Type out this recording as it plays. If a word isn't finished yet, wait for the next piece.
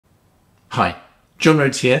Hi, John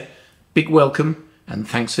Rhodes here. Big welcome and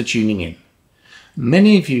thanks for tuning in.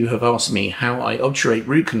 Many of you have asked me how I obturate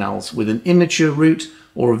root canals with an immature root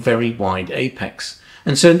or a very wide apex.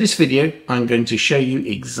 And so in this video, I'm going to show you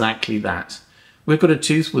exactly that. We've got a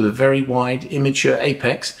tooth with a very wide immature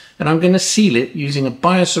apex and I'm going to seal it using a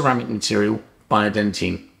bioceramic material,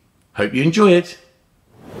 biodentine. Hope you enjoy it.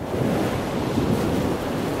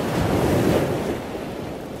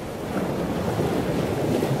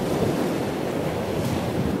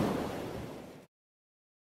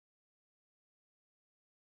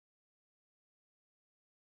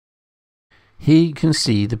 Here you can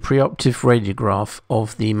see the preoperative radiograph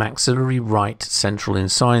of the maxillary right central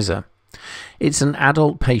incisor. It's an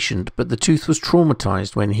adult patient, but the tooth was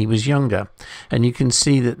traumatized when he was younger, and you can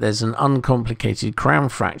see that there's an uncomplicated crown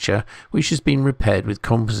fracture which has been repaired with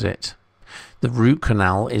composite. The root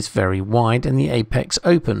canal is very wide and the apex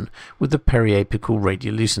open with the periapical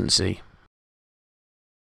radiolucency.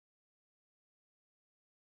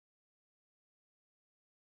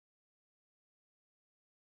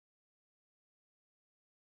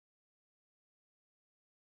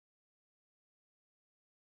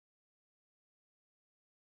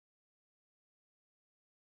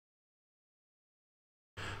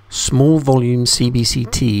 Small volume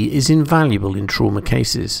CBCT is invaluable in trauma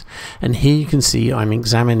cases, and here you can see I'm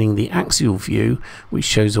examining the axial view, which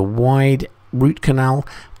shows a wide root canal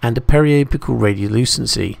and a periapical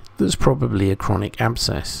radiolucency that's probably a chronic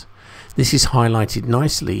abscess. This is highlighted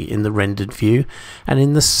nicely in the rendered view, and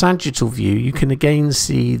in the sagittal view you can again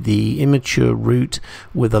see the immature root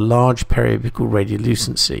with a large periapical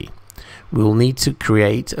radiolucency. We will need to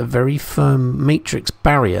create a very firm matrix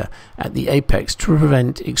barrier at the apex to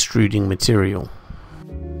prevent extruding material.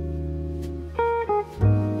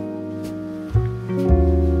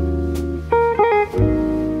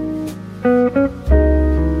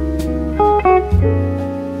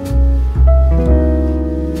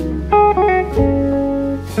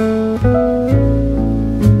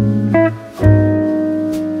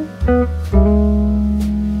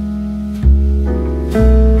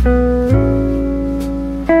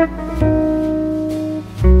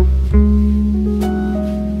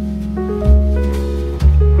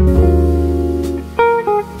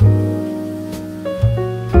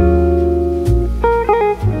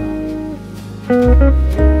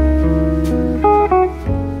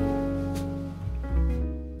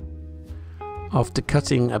 After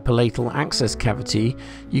cutting a palatal access cavity,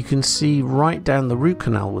 you can see right down the root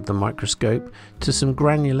canal with the microscope to some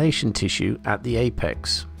granulation tissue at the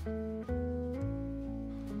apex.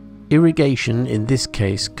 Irrigation in this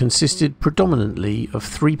case consisted predominantly of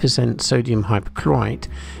 3% sodium hypochlorite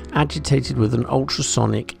agitated with an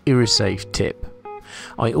ultrasonic Irisafe tip.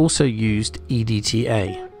 I also used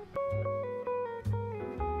EDTA.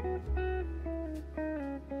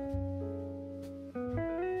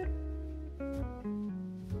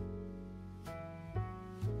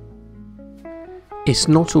 It's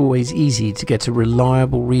not always easy to get a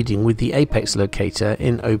reliable reading with the apex locator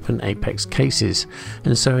in open apex cases,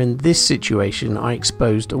 and so in this situation I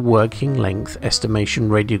exposed a working length estimation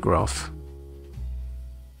radiograph.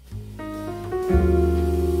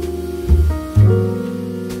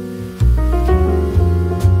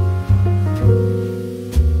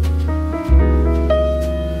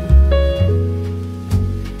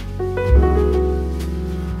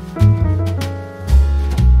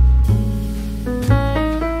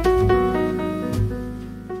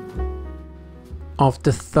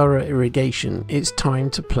 After thorough irrigation, it's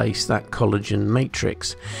time to place that collagen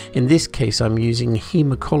matrix. In this case I'm using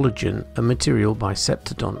hemocollagen, a material by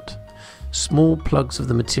Septodont. Small plugs of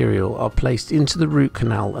the material are placed into the root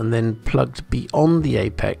canal and then plugged beyond the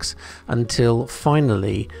apex until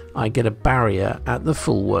finally I get a barrier at the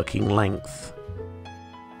full working length.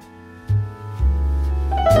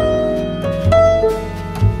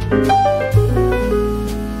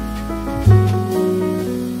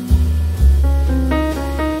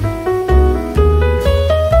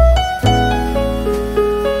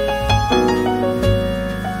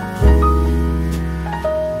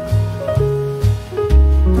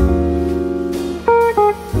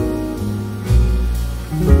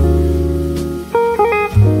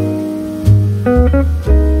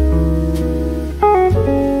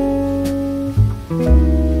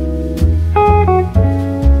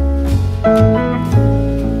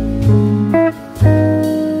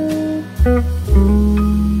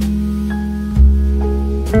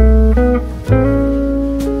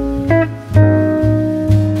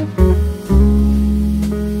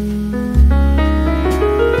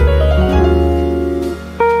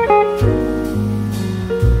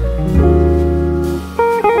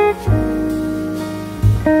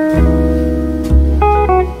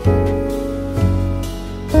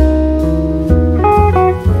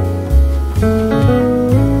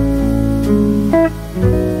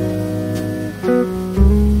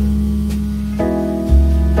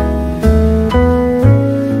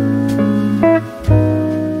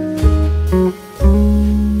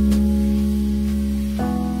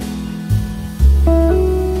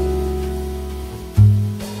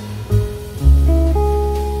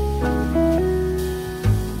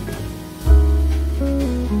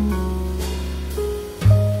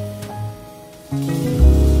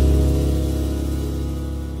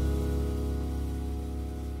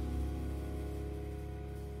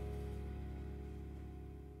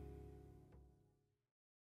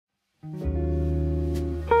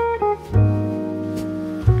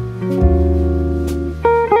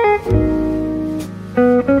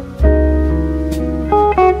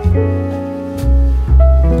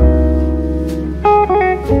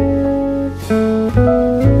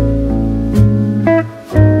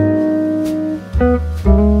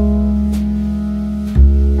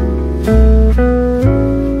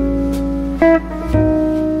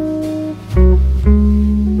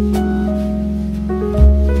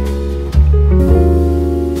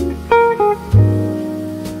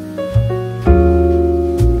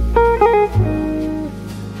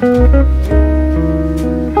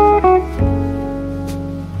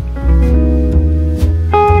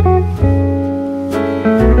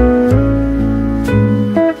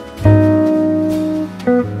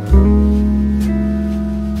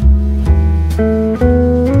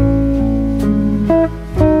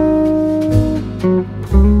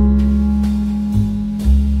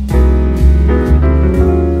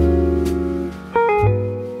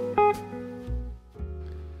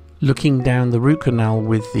 looking down the root canal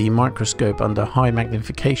with the microscope under high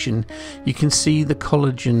magnification, you can see the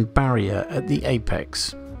collagen barrier at the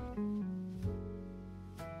apex.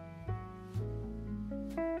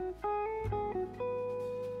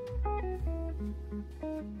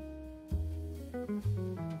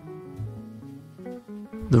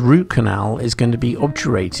 The root canal is going to be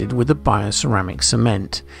obturated with a bioceramic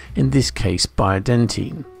cement, in this case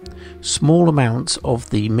biodentine. Small amounts of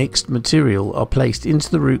the mixed material are placed into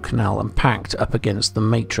the root canal and packed up against the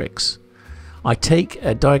matrix. I take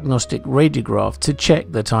a diagnostic radiograph to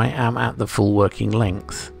check that I am at the full working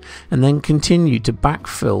length, and then continue to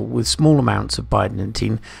backfill with small amounts of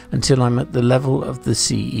biodentine until I'm at the level of the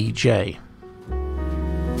CEJ.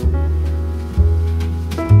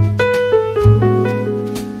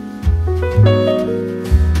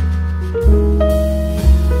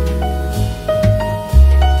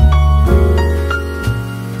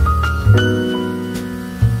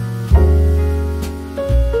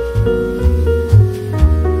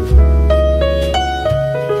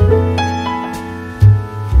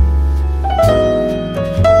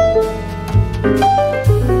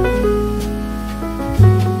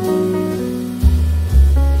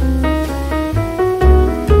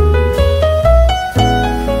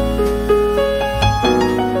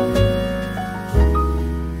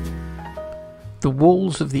 The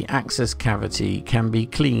walls of the access cavity can be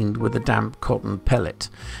cleaned with a damp cotton pellet,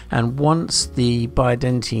 and once the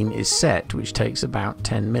biodentine is set, which takes about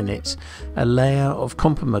 10 minutes, a layer of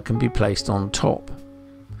compomer can be placed on top.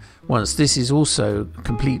 Once this is also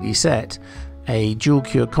completely set, a dual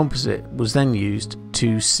cure composite was then used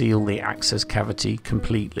to seal the access cavity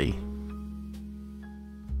completely.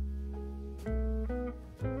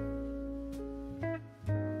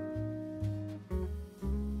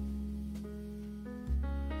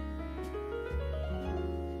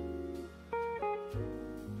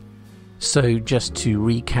 So just to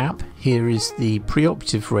recap, here is the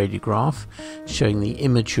preoperative radiograph showing the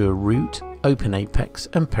immature root, open apex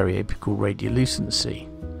and periapical radiolucency.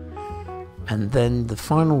 And then the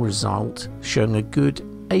final result showing a good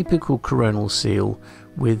apical coronal seal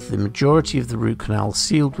with the majority of the root canal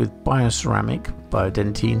sealed with bioceramic,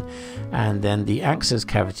 biodentine, and then the access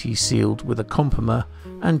cavity sealed with a compomer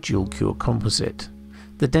and dual cure composite.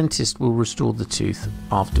 The dentist will restore the tooth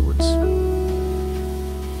afterwards.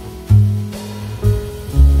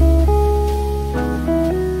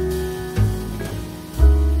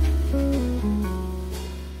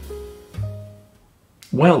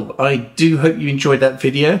 Well, I do hope you enjoyed that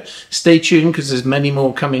video. Stay tuned because there's many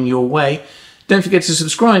more coming your way. Don't forget to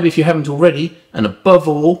subscribe if you haven't already, and above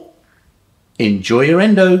all, enjoy your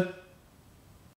endo.